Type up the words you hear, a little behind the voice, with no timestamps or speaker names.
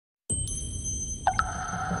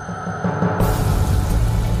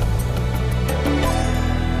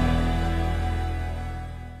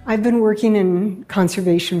I've been working in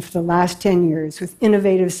conservation for the last 10 years with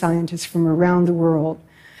innovative scientists from around the world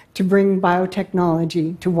to bring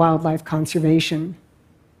biotechnology to wildlife conservation.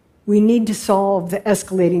 We need to solve the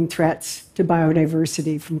escalating threats to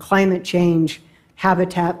biodiversity from climate change,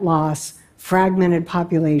 habitat loss, fragmented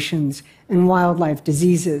populations, and wildlife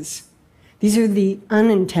diseases. These are the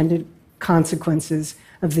unintended consequences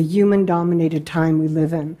of the human-dominated time we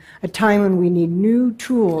live in, a time when we need new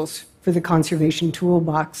tools for the conservation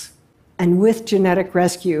toolbox. And with genetic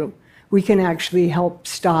rescue, we can actually help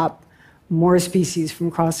stop more species from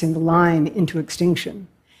crossing the line into extinction.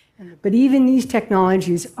 But even these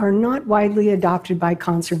technologies are not widely adopted by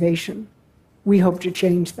conservation. We hope to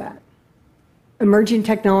change that. Emerging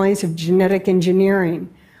technologies of genetic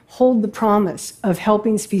engineering hold the promise of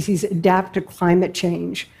helping species adapt to climate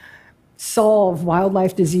change, solve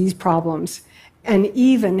wildlife disease problems, and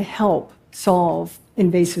even help solve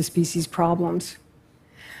invasive species problems.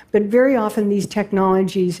 But very often these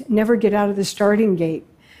technologies never get out of the starting gate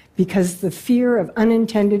because the fear of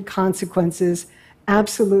unintended consequences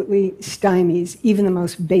absolutely stymies even the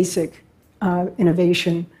most basic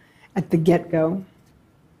innovation at the get-go.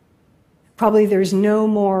 Probably there's no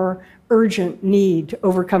more urgent need to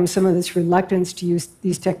overcome some of this reluctance to use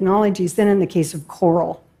these technologies than in the case of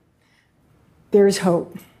coral. There's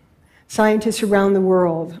hope. Scientists around the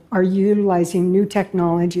world are utilizing new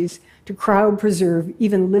technologies to cryopreserve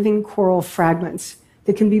even living coral fragments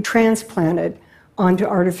that can be transplanted onto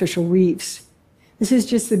artificial reefs. This is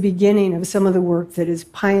just the beginning of some of the work that is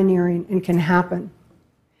pioneering and can happen.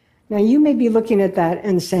 Now, you may be looking at that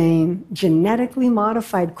and saying, genetically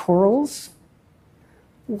modified corals?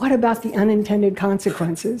 What about the unintended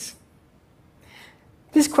consequences?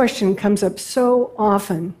 This question comes up so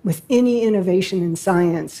often with any innovation in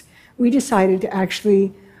science. We decided to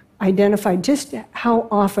actually identify just how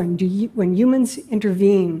often when humans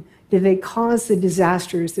intervene, do they cause the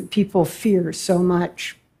disasters that people fear so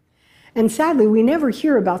much? And sadly, we never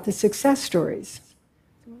hear about the success stories.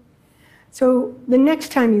 So the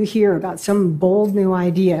next time you hear about some bold new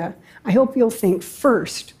idea, I hope you'll think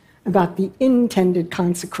first about the intended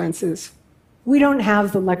consequences. We don't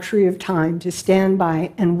have the luxury of time to stand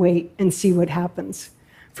by and wait and see what happens.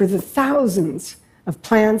 For the thousands of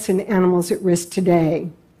plants and animals at risk today,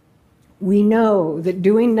 we know that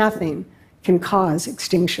doing nothing can cause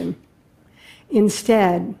extinction.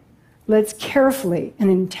 Instead, let's carefully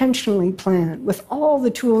and intentionally plan with all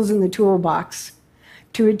the tools in the toolbox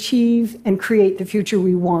to achieve and create the future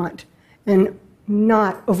we want and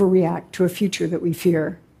not overreact to a future that we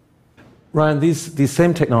fear. Ryan, these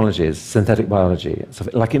same technologies, synthetic biology, so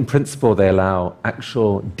like in principle, they allow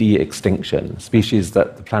actual de-extinction, species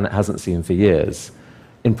that the planet hasn't seen for years.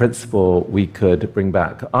 In principle, we could bring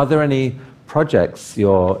back. Are there any projects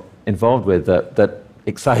you're involved with that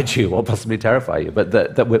excite you or possibly terrify you, but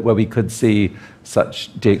where we could see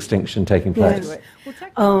such de-extinction taking place? Yeah.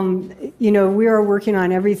 We are working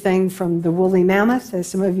on everything from the woolly mammoth, as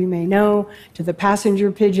some of you may know, to the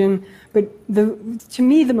passenger pigeon. But to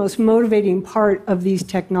me, the most motivating part of these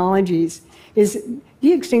technologies is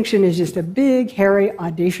de-extinction is just a big, hairy,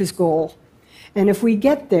 audacious goal. And if we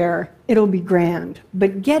get there, it'll be grand.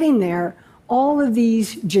 But getting there, all of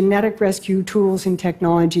these genetic rescue tools and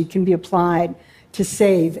technology can be applied to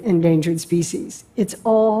save endangered species. It's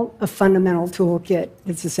all a fundamental toolkit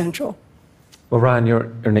that's essential. Well, Ryan,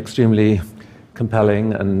 you're an extremely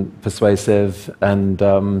compelling and persuasive and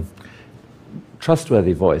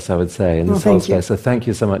trustworthy voice, I would say, in this whole space. So thank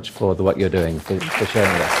you so much for the work you're doing, for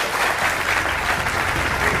sharing this.